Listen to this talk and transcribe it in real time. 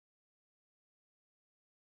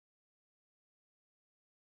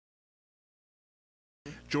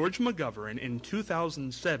George McGovern in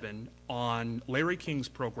 2007 on Larry King's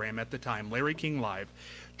program at the time, Larry King Live.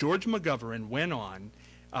 George McGovern went on.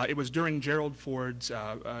 It was during Gerald Ford's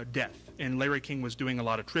death, and Larry King was doing a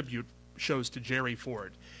lot of tribute shows to Jerry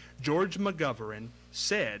Ford. George McGovern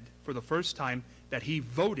said for the first time that he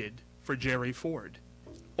voted for Jerry Ford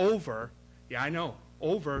over,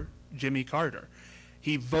 over Jimmy Carter.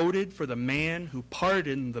 He voted for the man who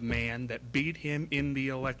pardoned the man that beat him in the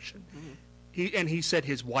election. He said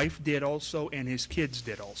his wife did also, and his kids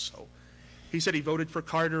did also. He said he voted for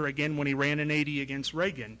Carter again when he ran in '80 against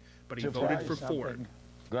Reagan, but he voted for Ford.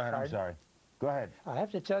 Go ahead, I'm sorry. Go ahead. I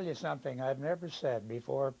have to tell you something I've never said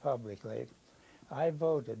before publicly. I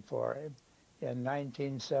voted for him in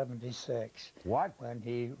 1976. What?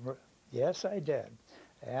 Yes, I did.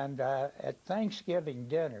 And at Thanksgiving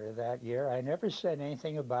dinner that year, I never said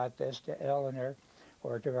anything about this to Eleanor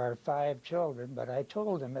or to our 5 children, but I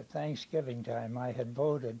told him at Thanksgiving time I had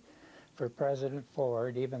voted for President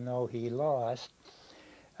Ford, even though he lost.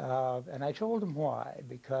 And I told him why,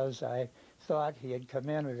 because I thought he had come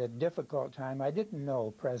in at a difficult time. I didn't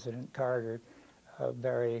know President Carter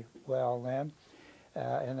very well then,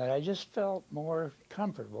 and that I just felt more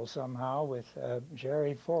comfortable somehow with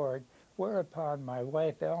Jerry Ford, whereupon my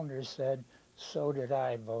wife Eleanor said, so did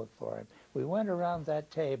I vote for him. We went around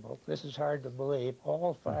that table. This is hard to believe.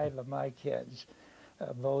 All 5 of my kids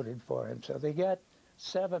voted for him. So they got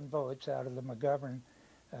 7 votes out of the McGovern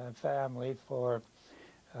family for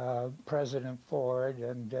President Ford,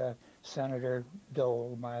 and Senator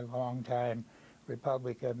Dole, my longtime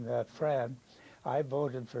Republican friend. I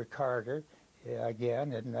voted for Carter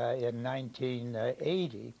again in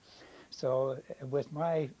 1980. So with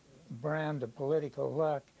my brand of political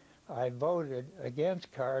luck, I voted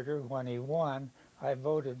against Carter when he won. I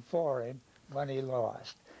voted for him when he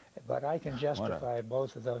lost. But I can justify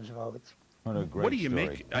both of those votes. What a great What do you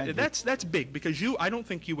story. make? That's big, because I don't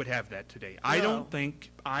think you would have that today. No.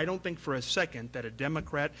 I don't think for a second that a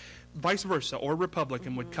Democrat, vice versa, or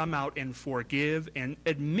Republican would come out and forgive and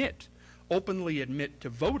openly admit to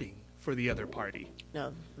voting for the other party.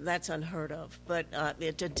 No, that's unheard of. But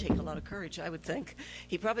it did take a lot of courage, I would think.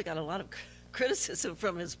 He probably got a lot of criticism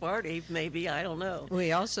from his party, maybe, I don't know. Well,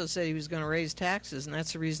 he also said he was going to raise taxes, and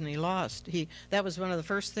that's the reason he lost. That was one of the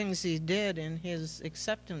first things he did in his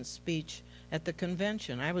acceptance speech at the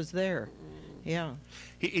convention. I was there. Yeah.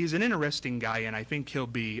 He's an interesting guy, and I think he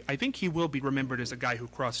will be remembered as a guy who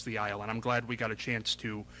crossed the aisle, and I'm glad we got a chance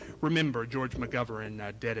to remember George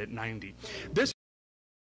McGovern dead at 90. This